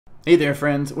Hey there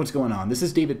friends, what's going on? This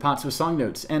is David Potts with Song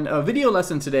Notes, and a video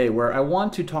lesson today where I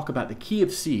want to talk about the key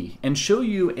of C and show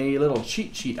you a little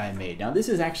cheat sheet I made. Now this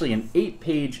is actually an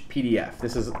 8-page PDF.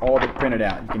 This is all of it printed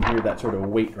out. You can hear that sort of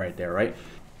weight right there, right?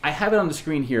 I have it on the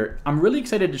screen here. I'm really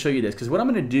excited to show you this because what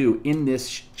I'm going to do in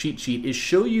this cheat sheet is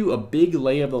show you a big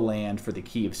lay of the land for the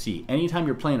key of C. Anytime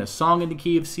you're playing a song in the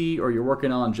key of C or you're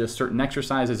working on just certain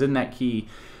exercises in that key,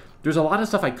 there's a lot of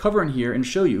stuff I cover in here and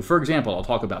show you. For example, I'll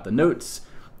talk about the notes,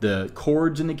 the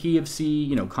chords in the key of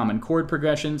C, common chord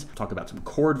progressions. Talk about some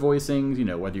chord voicings,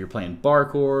 whether you're playing bar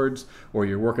chords or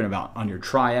you're working on your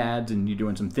triads and you're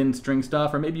doing some thin string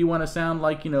stuff, or maybe you want to sound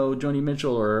like, Joni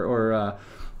Mitchell or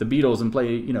the Beatles and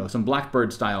play, some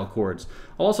Blackbird style chords.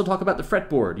 I'll also talk about the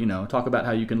fretboard, talk about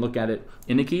how you can look at it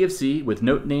in the key of C with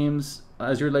note names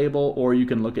as your label, or you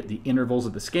can look at the intervals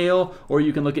of the scale, or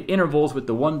you can look at intervals with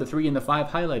the 1, the 3, and the 5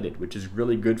 highlighted, which is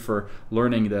really good for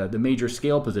learning the major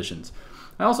scale positions.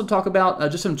 I also talk about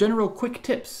just some general quick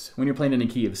tips when you're playing in a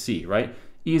key of C, right?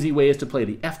 Easy ways to play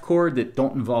the F chord that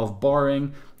don't involve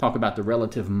barring. Talk about the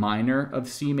relative minor of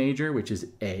C major, which is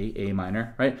A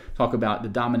minor, right? Talk about the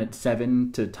dominant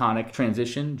 7 to tonic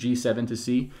transition, G7 to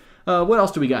C. What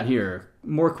else do we got here?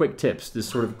 More quick tips, this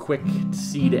sort of quick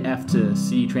C to F to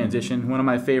C transition. One of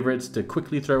my favorites to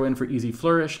quickly throw in for easy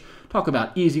flourish. Talk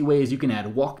about easy ways you can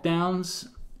add walk downs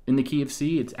in the key of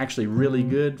C. It's actually really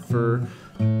good for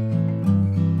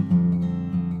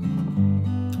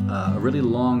a really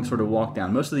long sort of walk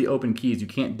down. Most of the open keys, you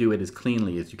can't do it as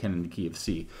cleanly as you can in the key of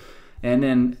C. And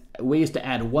then ways to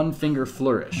add one finger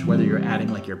flourish, whether you're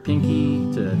adding like your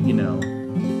pinky to,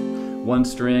 one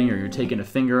string, or you're taking a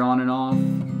finger on and off.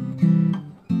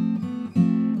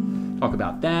 Talk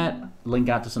about that, link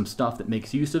out to some stuff that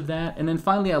makes use of that. And then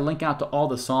finally, I link out to all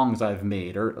the songs I've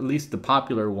made, or at least the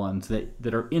popular ones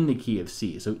that are in the key of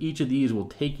C. So each of these will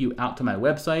take you out to my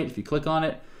website. If you click on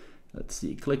it, let's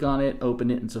see, click on it, open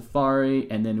it in Safari,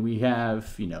 and then we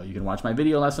have, you can watch my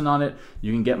video lesson on it,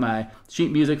 you can get my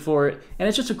sheet music for it, and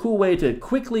it's just a cool way to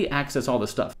quickly access all the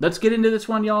stuff. Let's get into this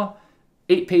one, y'all.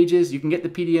 8 pages, you can get the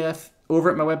PDF over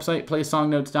at my website,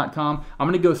 playsongnotes.com. I'm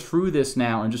gonna go through this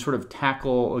now and just sort of tackle,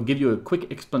 or give you a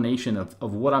quick explanation of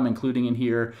what I'm including in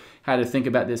here, how to think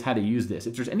about this, how to use this.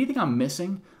 If there's anything I'm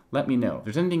missing, let me know. If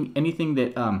there's anything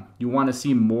that you want to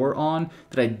see more on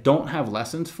that I don't have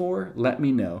lessons for, let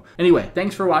me know. Anyway,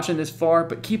 thanks for watching this far,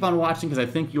 but keep on watching because I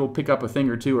think you'll pick up a thing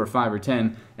or 2 or 5 or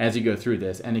 10 as you go through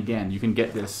this. And again, you can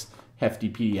get this hefty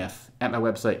PDF at my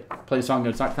website,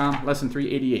 playsongnotes.com, lesson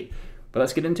 388. But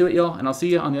let's get into it, y'all, and I'll see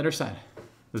you on the other side.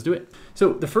 Let's do it.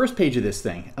 So the first page of this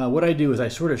thing, what I do is I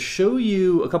sort of show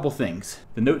you a couple things.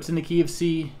 The notes in the key of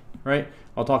C, right?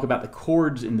 I'll talk about the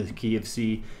chords in the key of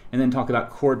C, and then talk about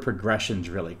chord progressions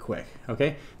really quick,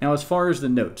 okay? Now as far as the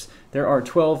notes, there are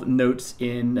 12 notes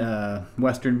in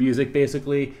Western music,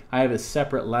 basically. I have a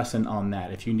separate lesson on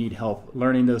that. If you need help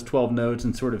learning those 12 notes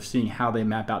and sort of seeing how they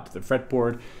map out to the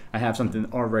fretboard, I have something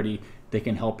already that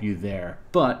can help you there.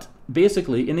 But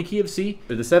basically, in the key of C,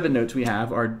 the 7 notes we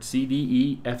have are C, D,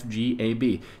 E, F, G, A,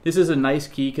 B. This is a nice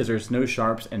key because there's no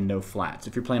sharps and no flats.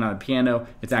 If you're playing on a piano,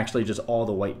 it's actually just all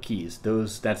the white keys.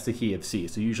 That's the key of C.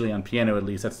 So usually on piano, at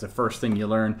least, that's the first thing you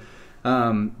learn.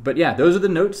 But yeah, those are the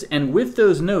notes, and with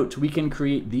those notes, we can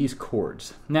create these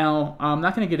chords. Now, I'm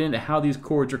not going to get into how these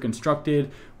chords are constructed,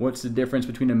 what's the difference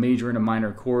between a major and a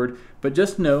minor chord, but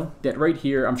just know that right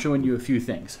here, I'm showing you a few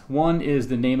things. One is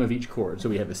the name of each chord. So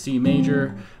we have a C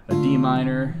major, a D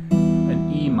minor,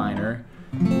 an E minor,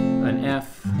 an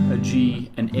F, a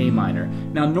G, an A minor.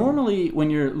 Now, normally,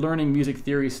 when you're learning music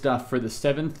theory stuff for the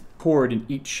 7th chord in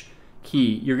each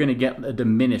key, you're going to get a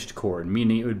diminished chord,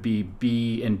 meaning it would be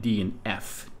B and D and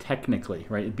F, technically,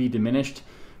 right? It'd be diminished.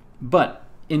 But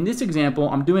in this example,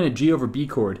 I'm doing a G over B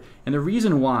chord, and the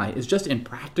reason why is just in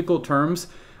practical terms,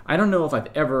 I don't know if I've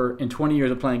ever, in 20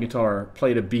 years of playing guitar,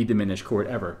 played a B diminished chord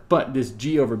ever, but this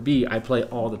G over B I play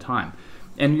all the time.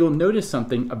 And you'll notice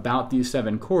something about these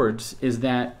 7 chords is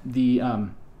that the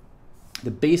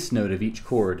bass note of each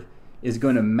chord is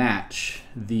going to match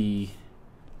the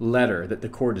letter that the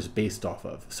chord is based off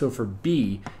of. So for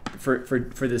B, for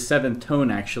the 7th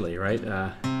tone actually, right?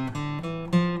 So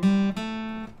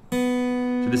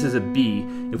this is a B.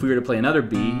 If we were to play another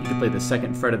B, you could play the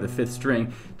 2nd fret of the 5th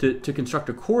string. To construct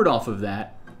a chord off of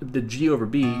that, the G over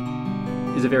B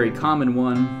is a very common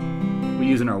one we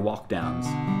use in our walk downs,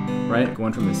 right?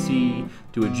 Going from a C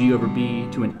to a G over B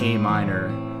to an A minor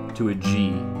to a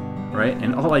G, right?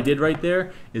 And all I did right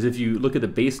there is, if you look at the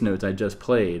bass notes I just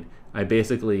played, I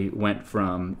basically went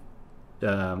from,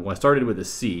 well, I started with a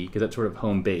C because that's sort of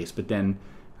home bass, but then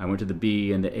I went to the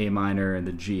B and the A minor and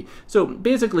the G. So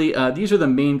basically, these are the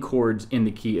main chords in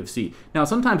the key of C. Now,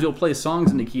 sometimes you'll play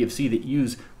songs in the key of C that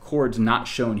use chords not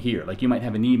shown here. Like you might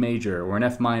have an E major or an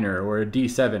F minor or a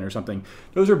D7 or something.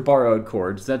 Those are borrowed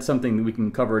chords. That's something that we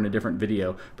can cover in a different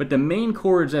video. But the main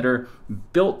chords that are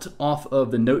built off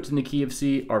of the notes in the key of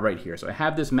C are right here. So I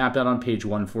have this mapped out on page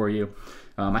 1 for you.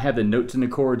 I have the notes and the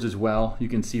chords as well. You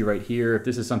can see right here if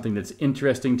this is something that's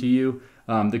interesting to you.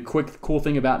 The cool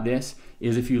thing about this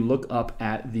is if you look up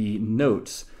at the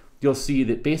notes, you'll see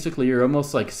that basically you're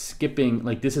almost like skipping,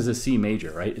 like this is a C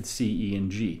major, right? It's C, E,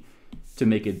 and G. To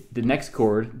make it the next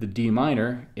chord, the D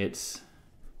minor, it's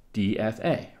D, F,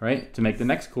 A, right? To make the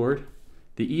next chord,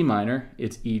 the E minor,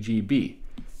 it's E, G, B.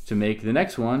 To make the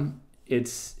next one,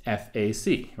 it's F, A,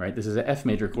 C, right? This is an F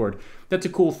major chord. That's a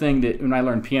cool thing that when I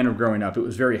learned piano growing up, it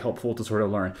was very helpful to sort of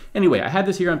learn. Anyway, I had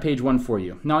this here on page 1 for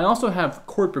you. Now I also have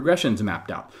chord progressions mapped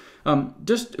out.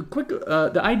 Just a quick,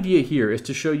 the idea here is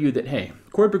to show you that, hey,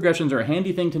 chord progressions are a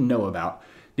handy thing to know about.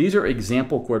 These are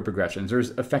example chord progressions.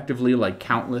 There's effectively like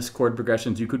countless chord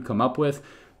progressions you could come up with,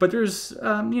 but there's,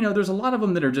 there's a lot of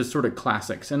them that are just sort of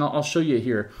classics, and I'll show you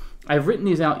here. I've written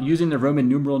these out using the Roman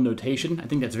numeral notation. I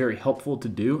think that's very helpful to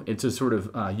do. It's a sort of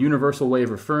universal way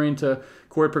of referring to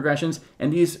chord progressions,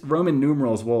 and these Roman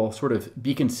numerals will sort of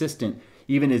be consistent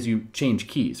even as you change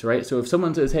keys, right? So if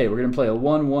someone says, hey, we're going to play a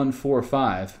 1, 1, 4,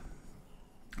 5,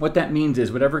 what that means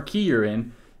is whatever key you're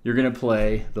in, you're going to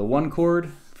play the 1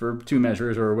 chord for 2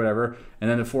 measures or whatever, and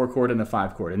then the 4 chord and the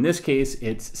 5 chord. In this case,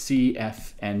 it's C,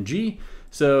 F, and G.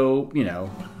 So,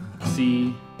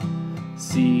 C,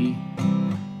 C,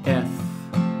 F,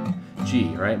 G,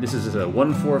 right? This is a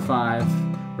 1, 4,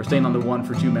 5. We're staying on the 1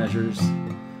 for 2 measures.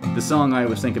 The song I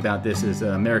always think about this is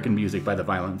American Music by the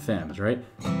Violent Femmes, right?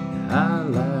 I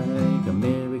like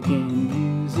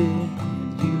American music,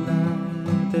 and you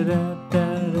like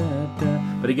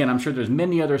da-da-da-da-da. But again, I'm sure there's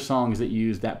many other songs that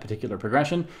use that particular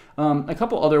progression. A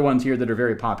couple other ones here that are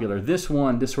very popular. This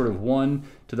one, this sort of 1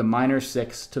 to the minor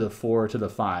 6 to the 4 to the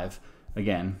 5.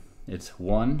 Again, it's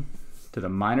 1 to the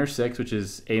minor 6, which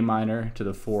is A minor, to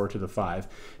the 4 to the 5.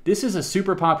 This is a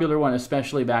super popular one,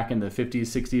 especially back in the 50s,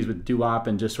 60s with doo-wop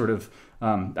and just sort of,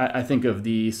 I think of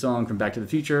the song from Back to the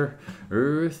Future,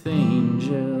 Earth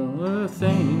Angel,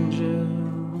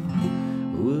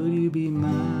 would you be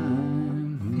mine?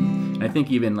 And I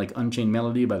think even like Unchained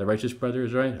Melody by the Righteous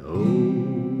Brothers, right? Oh,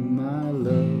 my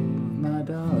love, my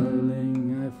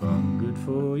darling, I've hungered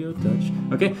for your touch.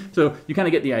 Okay, so you kind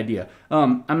of get the idea.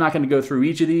 I'm not going to go through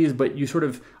each of these, but you sort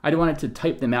of, I wanted to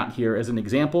type them out here as an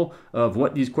example of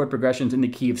what these chord progressions in the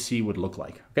key of C would look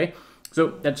like. Okay,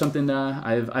 so that's something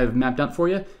I've mapped out for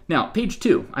you. Now, page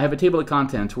 2, I have a table of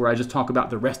contents where I just talk about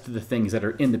the rest of the things that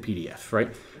are in the PDF,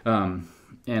 right? And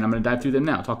I'm going to dive through them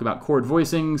now. Talk about chord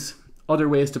voicings, other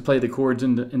ways to play the chords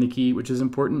in the key, which is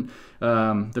important.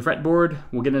 The fretboard,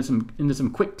 we'll get into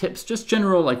some quick tips, just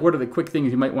general, like what are the quick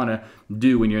things you might want to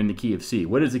do when you're in the key of C?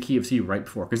 What is the key of C ripe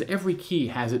for? Because every key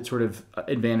has its sort of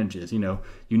advantages,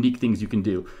 unique things you can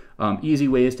do. Easy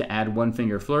ways to add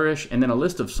 1-finger flourish, and then a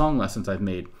list of song lessons I've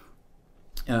made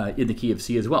in the key of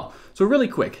C as well. So really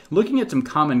quick, looking at some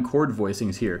common chord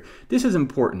voicings here. This is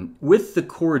important. With the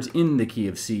chords in the key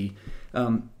of C,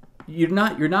 you're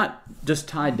not just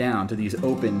tied down to these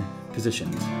open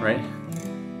positions, right?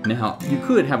 Now, you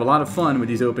could have a lot of fun with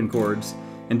these open chords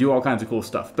and do all kinds of cool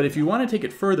stuff. But if you want to take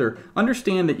it further,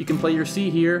 understand that you can play your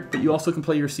C here, but you also can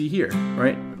play your C here,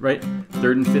 right?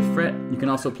 3rd and 5th fret. You can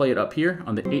also play it up here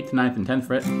on the 8th, 9th, and 10th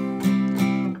fret.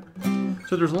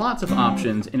 So there's lots of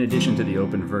options in addition to the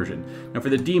open version. Now for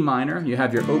the D minor, you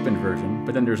have your open version,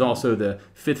 but then there's also the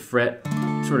 5th fret,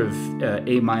 sort of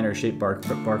A minor shaped bar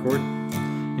chord.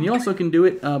 And you also can do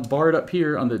it barred up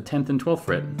here on the 10th and 12th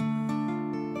fret.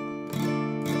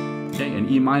 Okay, an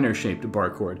E minor shaped bar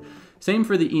chord. Same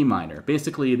for the E minor.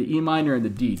 Basically, the E minor and the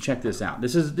D, check this out.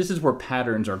 This is where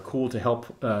patterns are cool to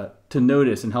help to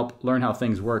notice and help learn how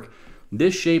things work.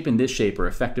 This shape and this shape are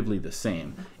effectively the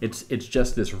same. It's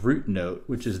just this root note,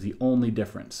 which is the only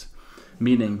difference.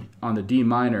 Meaning on the D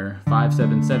minor, 5,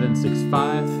 7, 7, 6,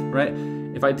 5, right?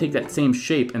 If I take that same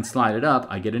shape and slide it up,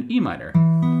 I get an E minor.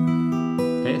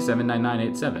 Okay, 7, 9, 9,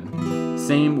 8, 7.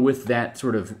 Same with that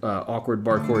sort of awkward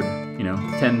bar chord,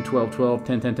 10, 12, 12,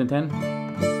 10, 10, 10,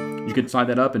 10. You could slide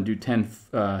that up and do 10,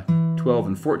 12,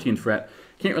 and 14th fret.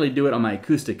 Can't really do it on my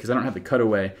acoustic because I don't have the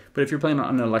cutaway, but if you're playing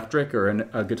on an electric or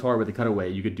a guitar with a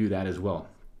cutaway, you could do that as well.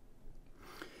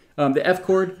 The F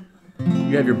chord,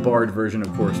 you have your barred version,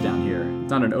 of course, down here. It's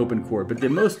not an open chord, but the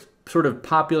most sort of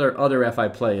popular other F I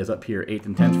play is up here, 8th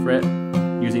and 10th fret,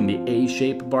 using the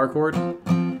A-shape bar chord.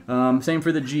 Same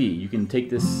for the G. You can take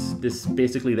this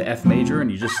basically the F major,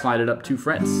 and you just slide it up 2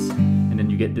 frets, and then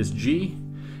you get this G,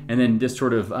 and then this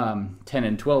sort of 10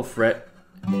 and 12 fret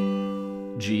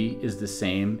G is the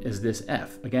same as this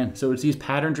F. Again, so it's these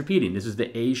patterns repeating. This is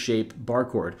the A-shaped bar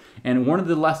chord. And one of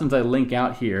the lessons I link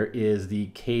out here is the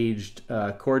caged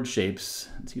chord shapes.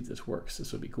 Let's see if this works.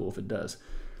 This would be cool if it does.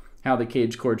 How the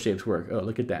caged chord shapes work. Oh,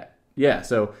 look at that. Yeah,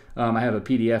 so I have a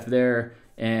PDF there,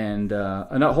 and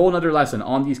a whole other lesson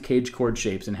on these caged chord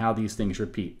shapes and how these things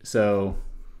repeat. So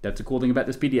that's a cool thing about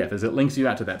this PDF, is it links you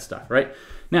out to that stuff, right?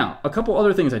 Now, a couple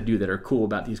other things I do that are cool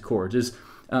about these chords is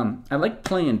I like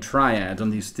playing triads on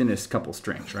these thinnest couple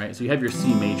strings, right? So you have your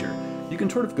C major. You can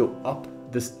sort of go up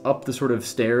the sort of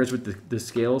stairs with the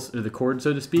scales, or the chords,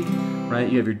 so to speak, right?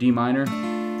 You have your D minor,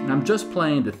 and I'm just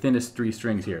playing the thinnest 3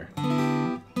 strings here.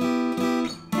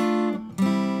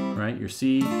 Right? Your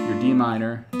C, your D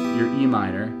minor, your E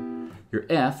minor, your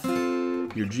F,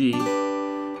 your G,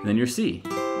 and then your C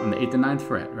on the 8th and 9th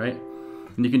fret, right?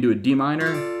 And you can do a D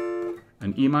minor,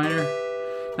 an E minor.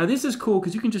 Now this is cool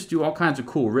because you can just do all kinds of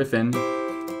cool riffing.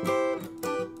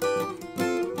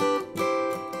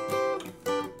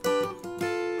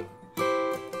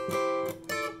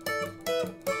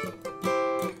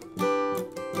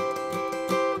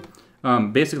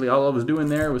 Basically all I was doing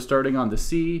there was starting on the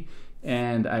C,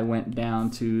 and I went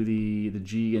down to the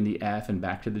G and the F, and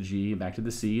back to the G, and back to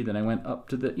the C, then I went up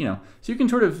to the, so you can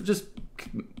sort of just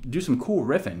do some cool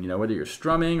riffing, whether you're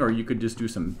strumming, or you could just do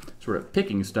some sort of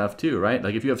picking stuff too, right?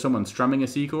 Like if you have someone strumming a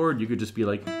C chord, you could just be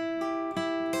like, to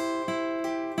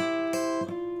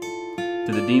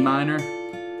the D minor,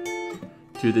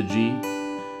 to the G,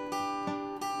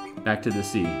 back to the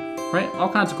C, right? All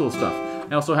kinds of cool stuff.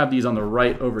 I also have these on the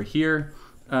right over here.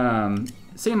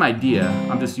 Same idea,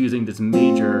 I'm just using this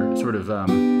major sort of,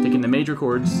 taking the major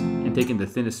chords and taking the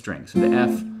thinnest strings. So the F,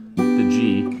 the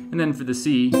G, and then for the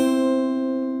C,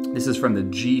 this is from the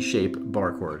G-shape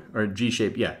bar chord, or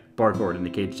G-shape, yeah, bar chord in the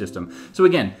cage system. So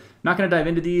again, not gonna dive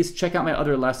into these, check out my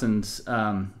other lessons.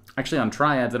 Actually on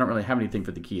triads, I don't really have anything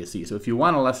for the key of C, so if you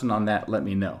want a lesson on that, let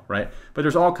me know, right? But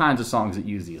there's all kinds of songs that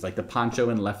use these, like the Poncho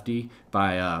and Lefty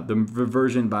by, the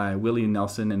version by Willie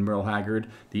Nelson and Merle Haggard.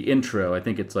 The intro, I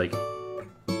think it's like,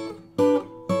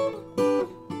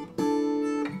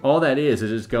 all that is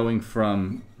just going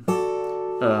from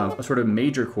a sort of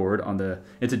major chord on the,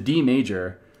 it's a D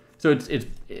major, so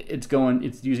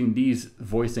it's using these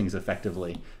voicings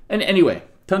effectively. And anyway,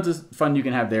 tons of fun you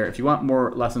can have there. If you want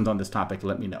more lessons on this topic,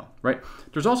 let me know, right?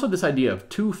 There's also this idea of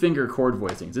 2-finger chord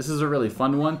voicings. This is a really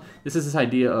fun one. This is this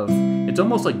idea of, it's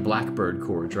almost like blackbird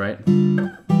chords, right?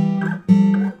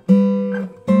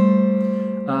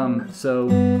 So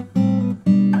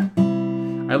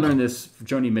I learned this from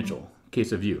Joni Mitchell,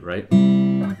 Case of You, right?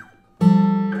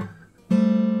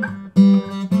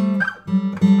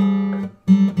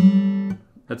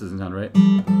 That doesn't sound right.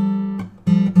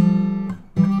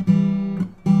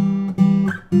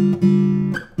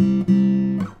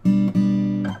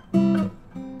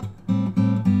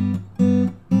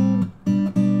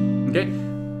 Okay,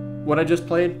 what I just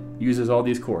played uses all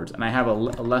these chords, and I have a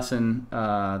lesson,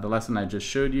 the lesson I just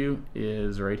showed you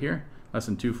is right here,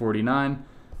 lesson 249.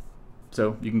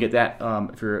 So you can get that,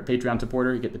 if you're a Patreon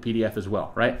supporter, you get the PDF as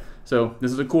well, right? So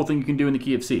this is a cool thing you can do in the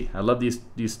key of C. I love these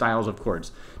styles of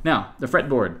chords. Now, the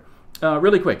fretboard.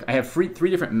 Really quick, I have three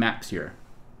different maps here.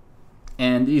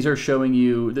 And these are showing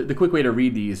you, the quick way to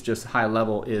read these, just high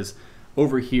level, is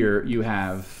over here you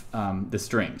have the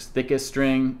strings. Thickest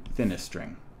string, thinnest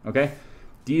string, okay?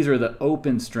 These are the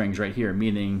open strings right here,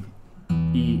 meaning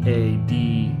E, A,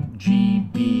 D, G,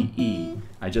 B, E.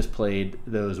 I just played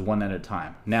those one at a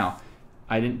time. Now,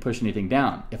 I didn't push anything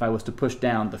down. If I was to push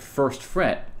down the first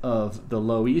fret of the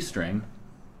low E string,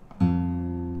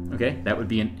 okay, that would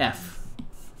be an F.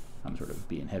 I'm sort of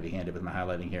being heavy-handed with my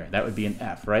highlighting here. That would be an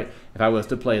F, right? If I was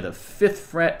to play the 5th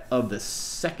fret of the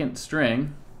 2nd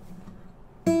string,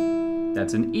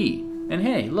 that's an E. And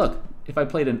hey, look, if I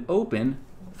played an open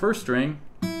 1st string,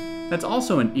 that's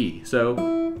also an E.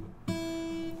 So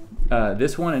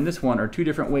this one and this one are 2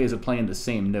 different ways of playing the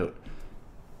same note.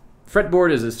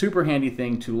 Fretboard is a super handy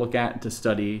thing to look at, to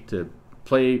study, to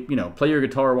play, play your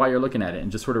guitar while you're looking at it and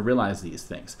just sort of realize these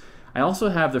things. I also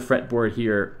have the fretboard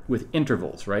here with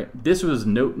intervals, right? This was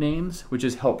note names, which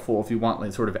is helpful if you want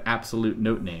like sort of absolute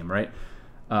note name, right?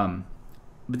 But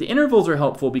the intervals are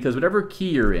helpful because whatever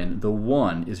key you're in, the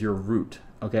 1 is your root,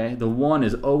 okay? The 1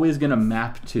 is always gonna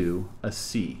map to a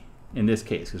C, in this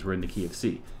case, because we're in the key of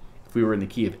C. If we were in the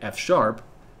key of F sharp,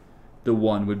 the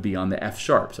 1 would be on the F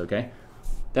sharps, okay?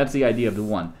 That's the idea of the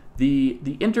 1.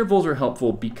 The intervals are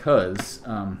helpful because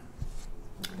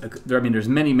there's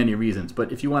many reasons,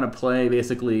 but if you want to play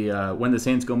basically When the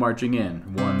Saints Go Marching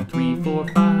In, 1, 3, 4,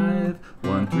 5,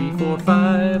 1, 3, 4,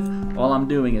 5, all I'm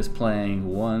doing is playing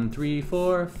 1, 3,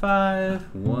 4,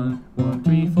 5, 1, 1,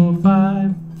 3, 4,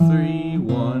 5, 3,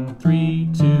 1, 3,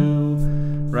 2,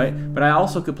 right? But I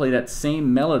also could play that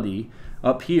same melody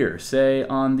up here, say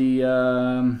on the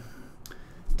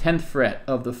 10th fret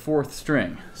of the 4th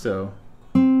string. So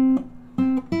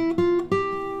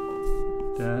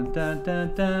da, da,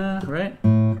 da, right?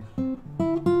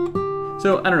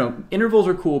 So, I don't know, intervals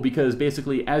are cool because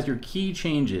basically as your key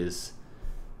changes,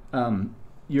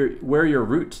 where your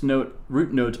root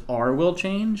notes are will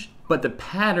change, but the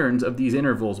patterns of these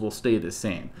intervals will stay the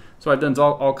same. So I've done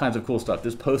all kinds of cool stuff.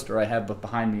 This poster I have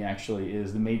behind me actually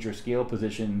is the major scale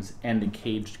positions and the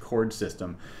caged chord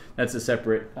system. That's a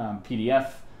separate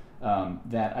PDF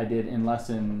that I did in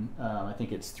lesson, I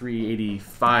think it's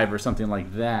 385 or something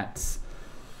like that.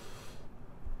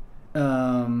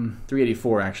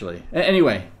 384 actually.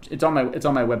 Anyway, it's on my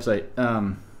website.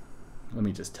 Let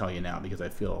me just tell you now because I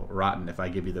feel rotten if I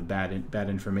give you the bad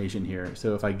information here.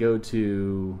 So if I go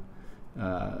to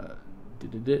go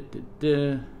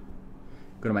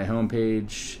to my home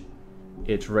page,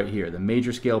 it's right here, the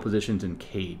major scale positions and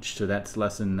caged. So that's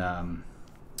lesson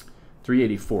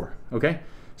 384. Okay.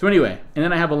 So anyway, and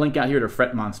then I have a link out here to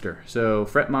Fret Monster. So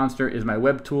Fret Monster is my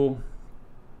web tool,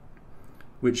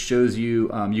 which shows you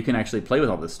you can actually play with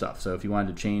all this stuff. So if you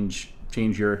wanted to change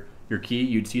your key,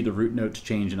 you'd see the root notes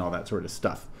change and all that sort of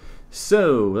stuff.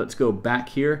 So let's go back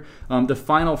here. The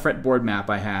final fretboard map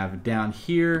I have down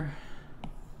here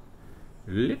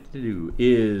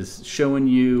is showing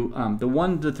you the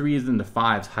 1s, the 3s, and the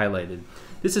 5s highlighted.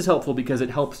 This is helpful because it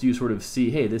helps you sort of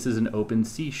see, hey, this is an open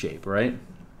C shape, right?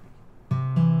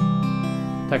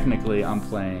 Technically, I'm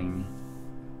playing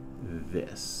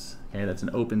this. Okay, that's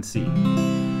an open C.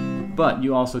 But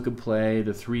you also could play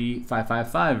the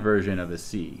 3-5-5-5 version of a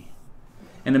C.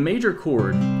 And the major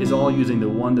chord is all using the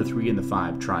 1, the 3, and the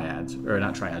 5 triads, or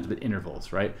not triads, but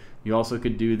intervals, right? You also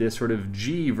could do this sort of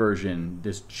G version,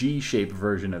 this G-shaped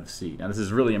version of C. Now this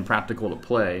is really impractical to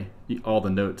play, all the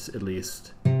notes at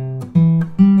least, right?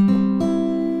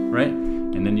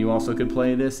 And then you also could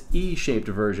play this E-shaped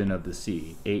version of the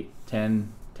C, 8,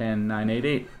 10, 10, 9, 8,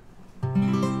 8.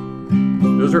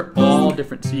 Those are all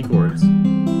different C chords.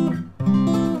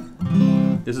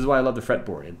 This is why I love the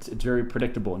fretboard. It's very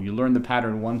predictable, and you learn the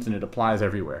pattern once and it applies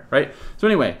everywhere, right? So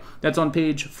anyway, that's on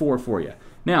page 4 for you.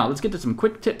 Now, let's get to some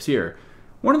quick tips here.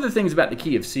 One of the things about the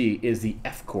key of C is the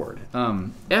F chord.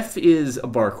 F is a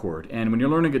bar chord, and when you're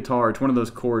learning guitar, it's one of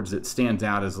those chords that stands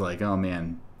out as like, oh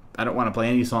man, I don't want to play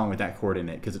any song with that chord in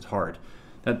it because it's hard.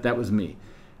 That was me.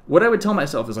 What I would tell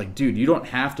myself is like, dude, you don't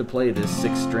have to play this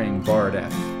 6-string barred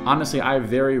F. Honestly, I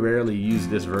very rarely use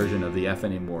this version of the F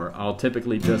anymore. I'll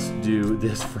typically just do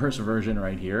this first version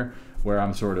right here, where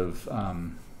I'm sort of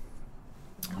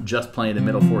just playing the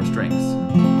middle 4 strings.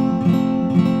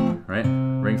 Right?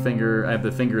 Ring finger, I have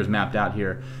the fingers mapped out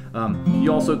here.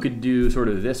 You also could do sort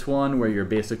of this one, where you're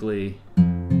basically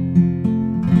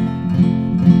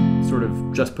sort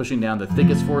of just pushing down the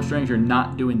thickest 4 strings, you're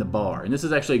not doing the bar. And this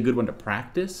is actually a good one to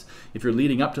practice if you're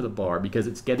leading up to the bar, because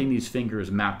it's getting these fingers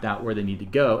mapped out where they need to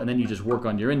go, and then you just work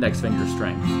on your index finger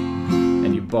strength.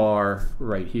 And you bar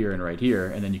right here,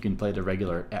 and then you can play the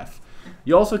regular F.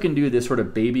 You also can do this sort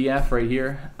of baby F right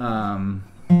here, where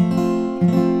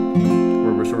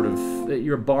we're sort of,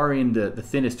 you're barring the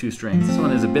thinnest 2 strings. This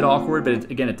one is a bit awkward,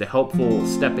 but again, it's a helpful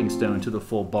stepping stone to the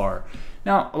full bar.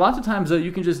 Now, lots of times, though,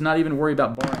 you can just not even worry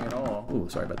about barring at all. Ooh,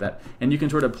 sorry about that. And you can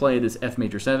sort of play this F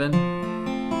major 7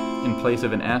 in place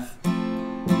of an F.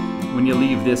 When you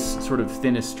leave this sort of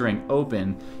thinnest string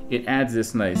open, it adds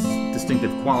this nice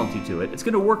distinctive quality to it. It's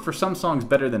going to work for some songs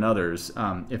better than others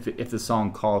if the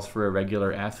song calls for a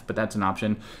regular F, but that's an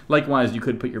option. Likewise, you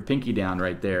could put your pinky down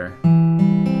right there.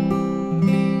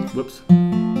 Whoops.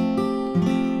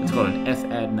 It's called an F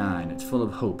add 9. It's full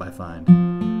of hope, I find.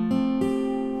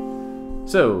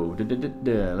 So,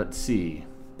 let's see.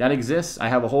 That exists. I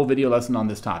have a whole video lesson on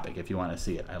this topic if you want to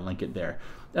see it. I link it there.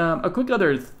 A quick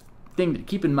other thing to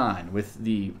keep in mind with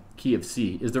the key of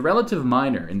C is the relative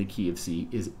minor in the key of C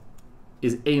is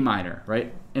A minor,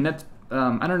 right? And that's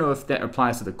I don't know if that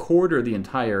applies to the chord or the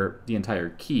entire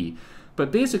key,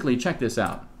 but basically check this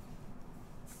out.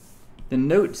 The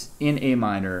notes in A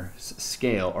minor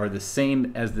scale are the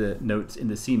same as the notes in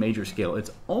the C major scale.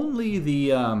 It's only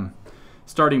the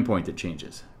starting point that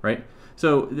changes, right?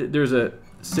 So there's a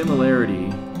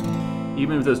similarity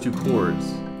even with those 2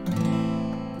 chords.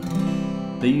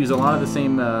 They use a lot of the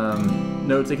same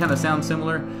notes. They kind of sound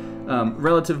similar,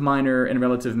 Relative minor and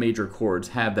relative major chords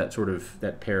have that sort of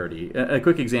that parity. A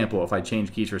quick example, if I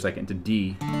change keys for a second to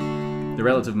D, the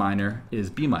relative minor is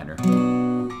B minor.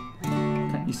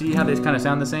 Okay. You see how they kind of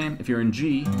sound the same? If you're in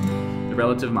G, the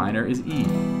relative minor is E,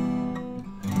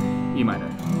 E minor.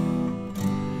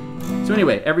 So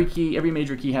anyway, every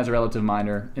major key has a relative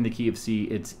minor. In the key of C,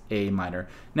 it's A minor.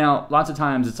 Now, lots of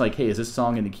times it's like, hey, is this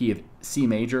song in the key of C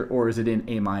major or is it in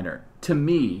A minor? To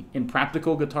me, in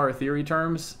practical guitar theory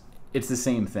terms, it's the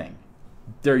same thing.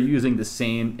 They're using the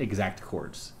same exact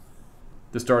chords.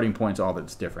 The starting point's all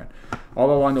that's different.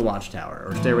 All along the Watchtower,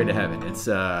 or Stairway to Heaven, it's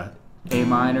A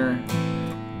minor,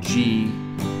 G,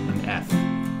 and F.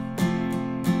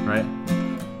 Right?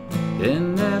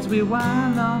 And as we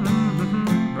wind on,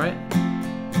 right?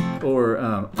 Or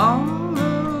all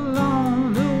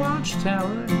along the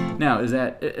Watchtower. Now, is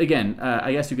that, again,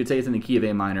 I guess you could say it's in the key of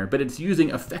A minor, but it's using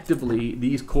effectively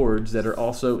these chords that are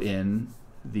also in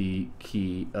the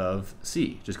key of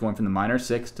C, just going from the minor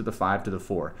 6 to the 5 to the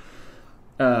 4.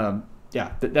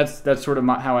 Yeah, that's sort of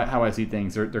how I see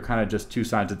things. They're kind of just two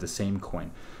sides of the same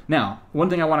coin. Now, one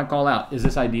thing I want to call out is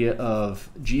this idea of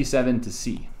G7 to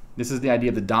C. This is the idea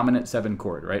of the dominant 7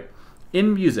 chord, right?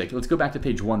 In music, let's go back to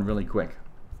page 1 really quick.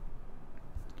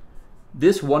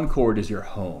 This 1 chord is your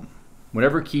home.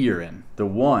 Whatever key you're in, the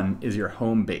 1 is your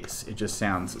home base. It just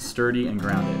sounds sturdy and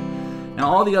grounded. Now,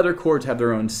 all the other chords have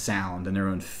their own sound and their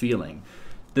own feeling.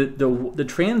 The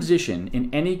transition in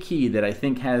any key that I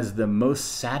think has the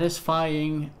most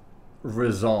satisfying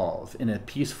resolve in a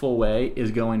peaceful way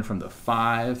is going from the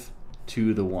 5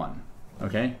 to the 1.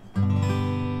 Okay?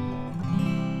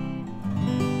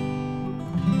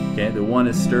 Okay, the 1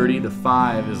 is sturdy, the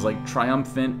 5 is like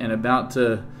triumphant and about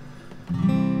to,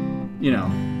 you know,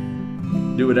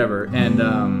 do whatever. And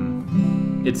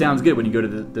it sounds good when you go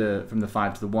to from the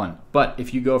 5 to the 1. But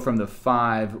if you go from the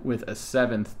 5 with a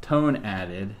 7th tone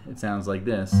added, it sounds like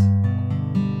this.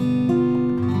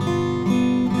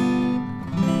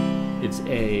 It's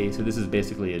so this is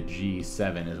basically a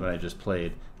G7 is what I just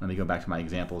played. Let me go back to my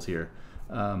examples here.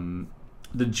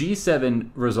 The G7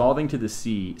 resolving to the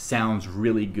C sounds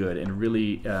really good and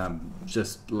really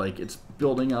just like it's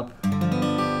building up.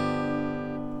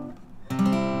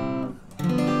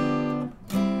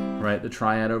 Right, the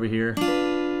triad over here.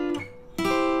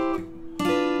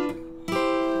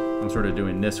 I'm sort of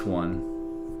doing this one.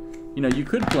 You know, you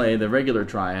could play the regular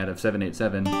triad of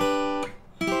 7/8/7,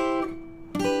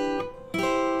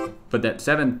 but that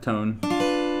 7th tone,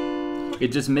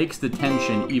 it just makes the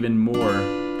tension even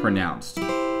more pronounced.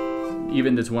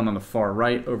 Even this one on the far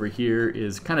right over here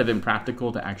is kind of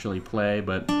impractical to actually play,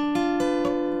 but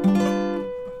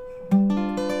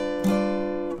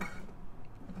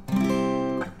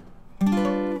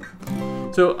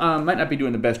so might not be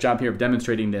doing the best job here of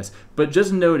demonstrating this, but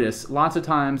just notice lots of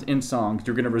times in songs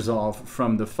you're going to resolve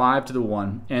from the 5 to the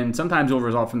 1, and sometimes you'll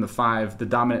resolve from the 5, the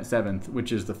dominant 7th,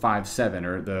 which is the 5/7,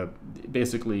 or the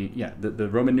basically, yeah, the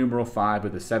Roman numeral 5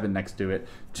 with a 7 next to it,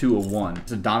 to a 1.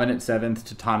 It's a dominant 7th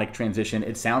to tonic transition.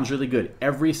 It sounds really good.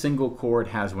 Every single chord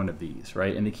has one of these,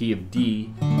 right? In the key of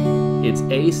D, it's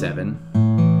A7.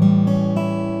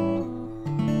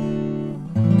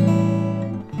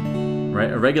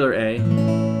 Right, a regular A.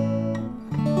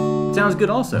 It sounds good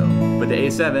also, but the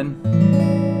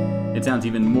A7, it sounds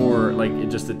even more like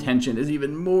the tension is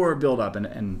even more built up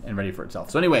and ready for itself.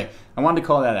 So anyway, I wanted to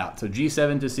call that out. So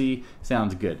G7 to C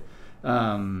sounds good.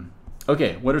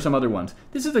 Okay, what are some other ones?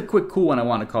 This is a quick cool one I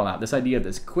want to call out. This idea of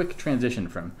this quick transition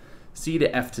from C to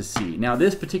F to C. Now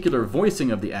this particular voicing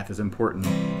of the F is important.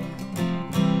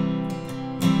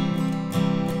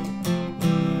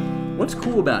 What's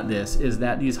cool about this is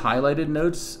that these highlighted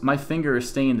notes, my finger is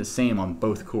staying the same on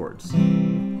both chords,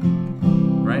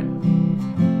 right?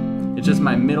 It's just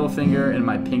my middle finger and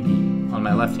my pinky on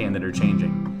my left hand that are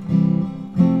changing.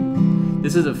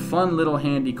 This is a fun little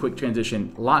handy quick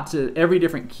transition. Every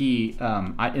different key,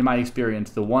 in my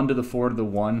experience, the 1 to the 4 to the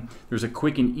 1, there's a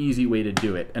quick and easy way to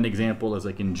do it. An example is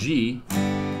like in G,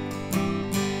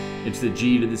 it's the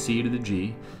G to the C to the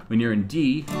G. When you're in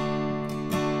D,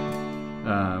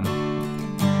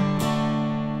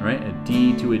 right, a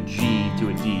D to a G to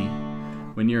a D.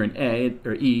 When you're in A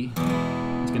or E,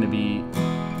 it's going to be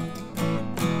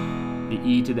the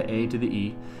E to the A to the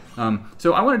E.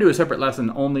 So I want to do a separate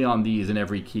lesson only on these in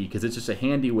every key because it's just a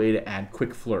handy way to add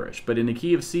quick flourish. But in the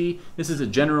key of C, this is a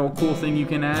general cool thing you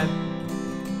can add.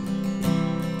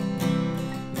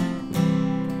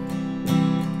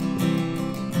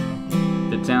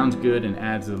 That sounds good and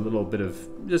adds a little bit of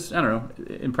just, I don't know,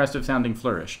 impressive sounding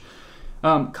flourish.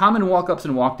 Common walk-ups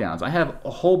and walk-downs. I have a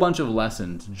whole bunch of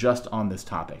lessons just on this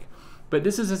topic. But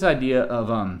this is this idea of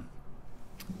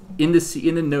in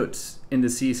the notes in the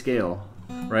C scale,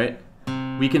 right?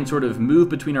 We can sort of move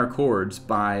between our chords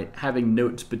by having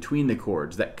notes between the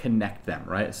chords that connect them,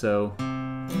 right? So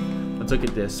let's look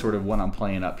at this sort of when I'm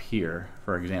playing up here,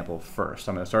 for example, first.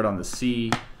 I'm going to start on the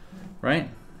C, right?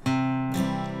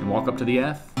 And walk up to the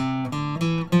F. And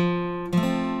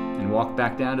walk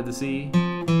back down to the C.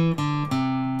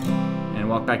 And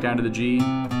walk back down to the G.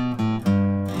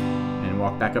 And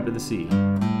walk back up to the C.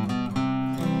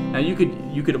 Now you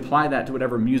could apply that to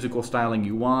whatever musical styling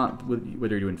you want,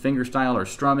 whether you're doing fingerstyle or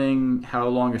strumming, how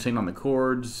long you're singing on the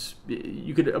chords.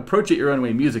 You could approach it your own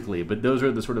way musically, but those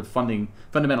are the sort of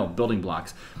fundamental building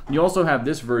blocks. You also have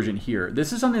this version here.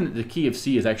 This is something that the key of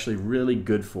C is actually really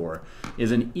good for,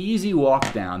 is an easy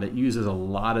walk down that uses a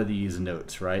lot of these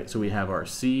notes, right? So we have our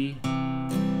C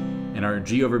and our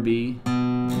G over B,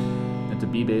 that's a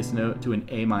B bass note, to an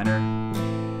A minor,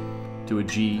 to a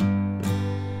G.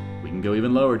 Go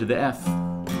even lower to the F.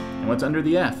 And what's under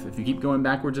the F? If you keep going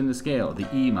backwards in the scale, the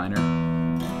E minor.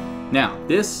 Now,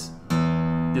 this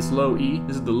low E,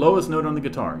 this is the lowest note on the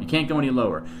guitar. You can't go any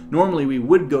lower. Normally we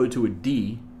would go to a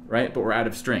D, right? But we're out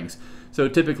of strings. So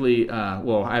typically,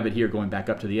 well, I have it here going back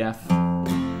up to the F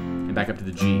and back up to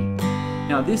the G.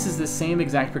 Now this is the same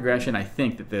exact progression I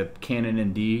think that the canon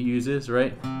in D uses,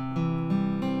 right?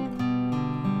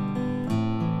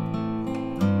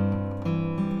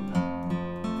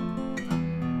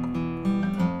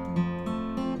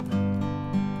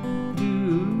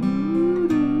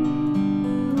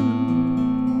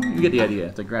 You get the idea.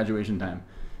 It's like graduation time.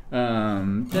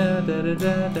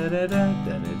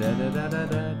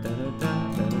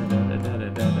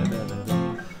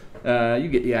 You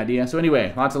get the idea. So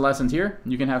anyway, lots of lessons here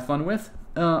you can have fun with.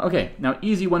 Okay, now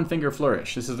easy one finger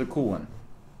flourish. This is a cool one.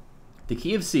 The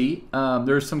key of C,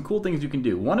 there's some cool things you can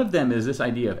do. One of them is this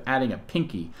idea of adding a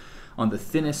pinky on the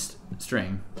thinnest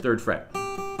string, 3rd fret.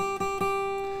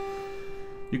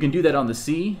 You can do that on the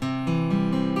C.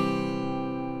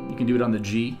 You can do it on the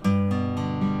G.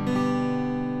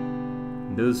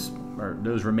 Those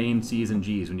remain C's and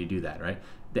G's when you do that, right?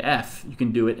 The F, you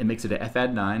can do it, it makes it a F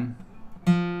add 9.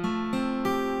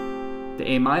 The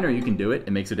A minor, you can do it,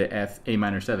 it makes it a F, A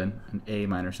minor 7, and A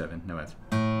minor 7, no F.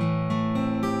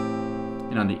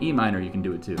 And on the E minor, you can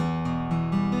do it too.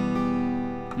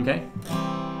 Okay?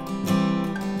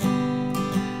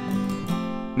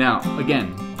 Now,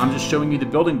 again, I'm just showing you the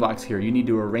building blocks here. You need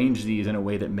to arrange these in a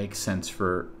way that makes sense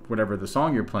for whatever the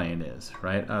song you're playing is,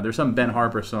 right? There's some Ben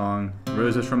Harper song,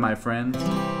 Roses from My Friends.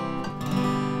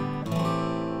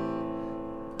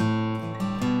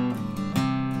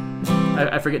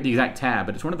 I forget the exact tab,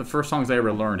 but it's one of the first songs I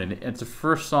ever learned, and it's the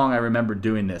first song I remember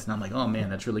doing this, and I'm like, oh man,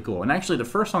 that's really cool. And actually, the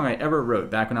first song I ever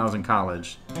wrote back when I was in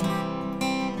college,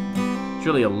 it's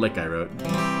really a lick I wrote.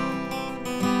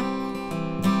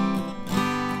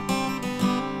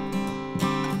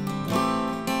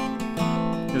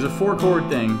 There's a 4-chord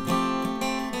thing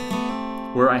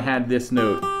where I had this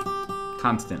note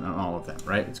constant on all of them,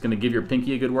 right? It's going to give your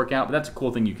pinky a good workout, but that's a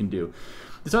cool thing you can do.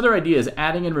 This other idea is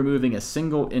adding and removing a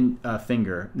single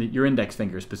finger, your index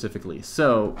finger specifically.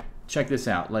 So check this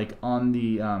out. Like on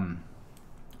the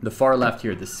far left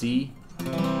here, the C,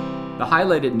 the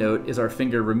highlighted note is our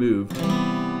finger removed. You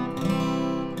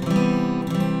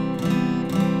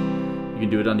can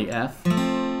do it on the F.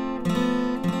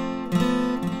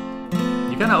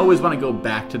 You kind of always want to go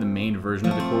back to the main version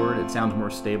of the chord. It sounds more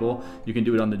stable. You can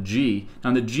do it on the G. Now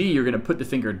on the G, you're going to put the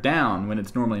finger down when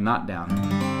it's normally not down.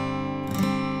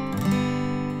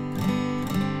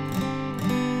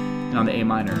 And on the A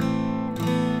minor.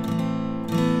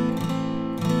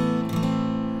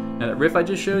 Now that riff I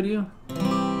just showed you,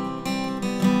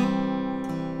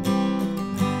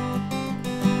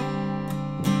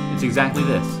 it's exactly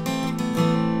this.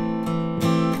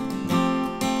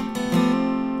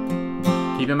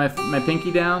 Keeping my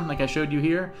pinky down like I showed you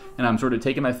here, and I'm sort of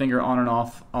taking my finger on and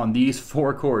off on these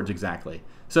 4 chords exactly.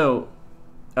 So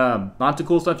lots of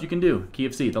cool stuff you can do, key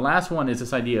of C. The last one is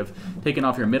this idea of taking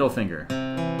off your middle finger. You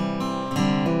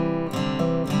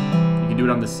can do it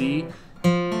on the C. You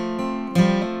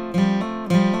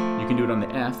can do it on the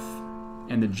F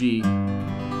and the G.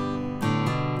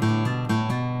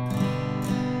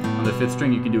 On the 5th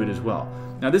string, you can do it as well.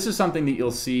 Now this is something that you'll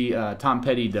see Tom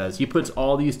Petty does. He puts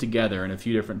all these together in a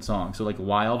few different songs. So like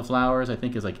Wildflowers, I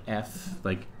think is like F,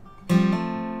 like.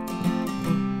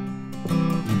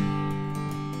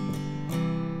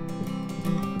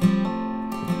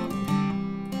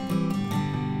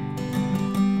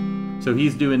 So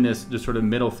he's doing this sort of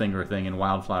middle finger thing in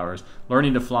Wildflowers.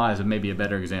 Learning to Fly is maybe a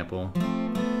better example.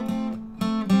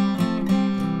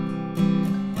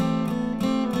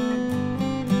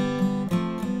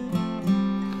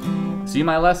 see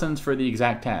my lessons for the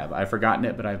exact tab. I've forgotten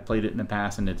it, but I've played it in the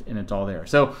past, and it's all there.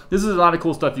 So this is a lot of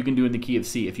cool stuff you can do in the key of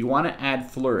C. If you want to add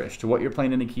flourish to what you're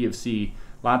playing in the key of C,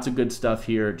 lots of good stuff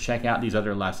here. Check out these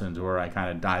other lessons where I kind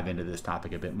of dive into this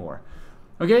topic a bit more.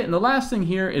 Okay, and the last thing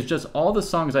here is just all the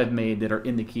songs I've made that are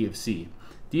in the key of C.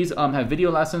 These have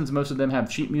video lessons. Most of them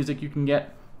have sheet music you can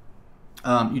get.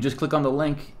 You just click on the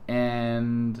link,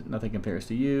 and Nothing Compares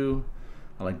to You.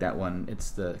 I like that one.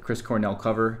 It's the Chris Cornell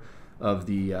cover of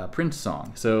the Prince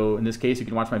song. So in this case, you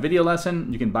can watch my video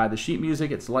lesson. You can buy the sheet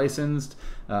music. It's licensed.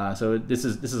 So this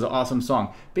is an awesome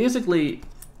song. Basically,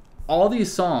 all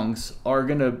these songs are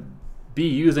gonna be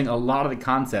using a lot of the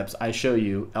concepts I show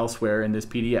you elsewhere in this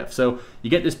PDF. So you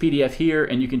get this PDF here,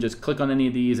 and you can just click on any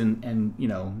of these and you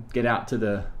know, get out to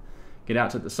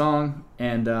the song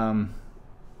and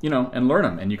you know, and learn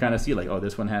them. And you kind of see like, oh,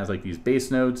 this one has like these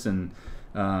bass notes, and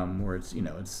where it's, you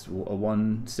know, it's a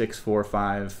 1 6 4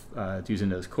 5. It's using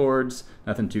those chords.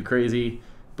 Nothing too crazy.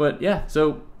 But yeah,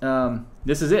 so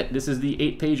this is it. This is the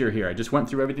 8-pager here. I just went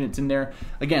through everything that's in there.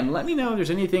 Again, let me know if there's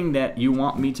anything that you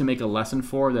want me to make a lesson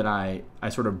for that I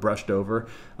sort of brushed over.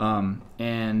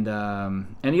 And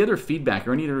any other feedback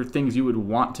or any other things you would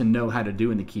want to know how to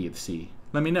do in the key of C,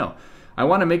 let me know. I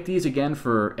want to make these again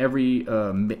for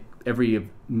every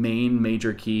main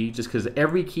major key, just because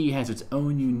every key has its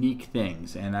own unique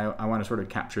things, and I want to sort of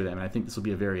capture them, and I think this will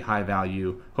be a very high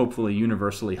value, hopefully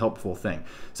universally helpful thing.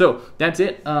 So that's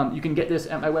it. You can get this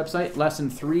at my website, lesson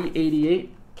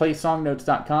 388,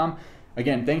 playsongnotes.com.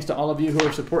 Again, thanks to all of you who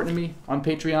are supporting me on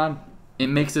Patreon. It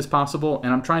makes this possible,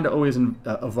 and I'm trying to always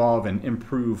evolve and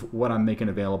improve what I'm making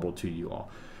available to you all.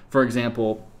 For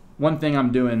example, one thing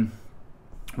I'm doing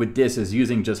with this is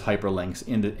using just hyperlinks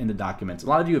into documents. A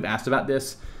lot of you have asked about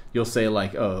this. You'll say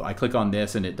like, oh, I click on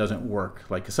this and it doesn't work.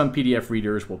 Like some PDF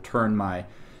readers will turn my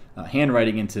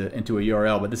handwriting into a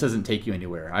URL, but this doesn't take you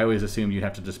anywhere. I always assumed you'd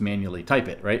have to just manually type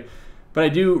it, right? But I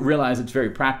do realize it's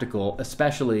very practical,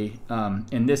 especially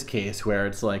in this case where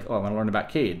it's like, oh, I want to learn about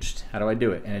caged. How do I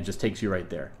do it? And it just takes you right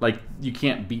there. Like you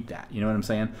can't beat that. You know what I'm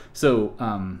saying? So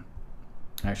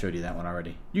I showed you that one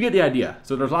already. You get the idea.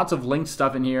 So there's lots of linked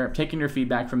stuff in here. I'm taking your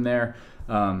feedback from there.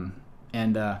 And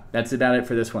that's about it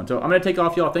for this one. So I'm going to take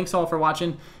off, y'all. Thanks all for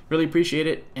watching. Really appreciate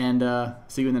it. And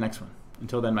see you in the next one.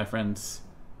 Until then, my friends,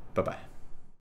 bye-bye.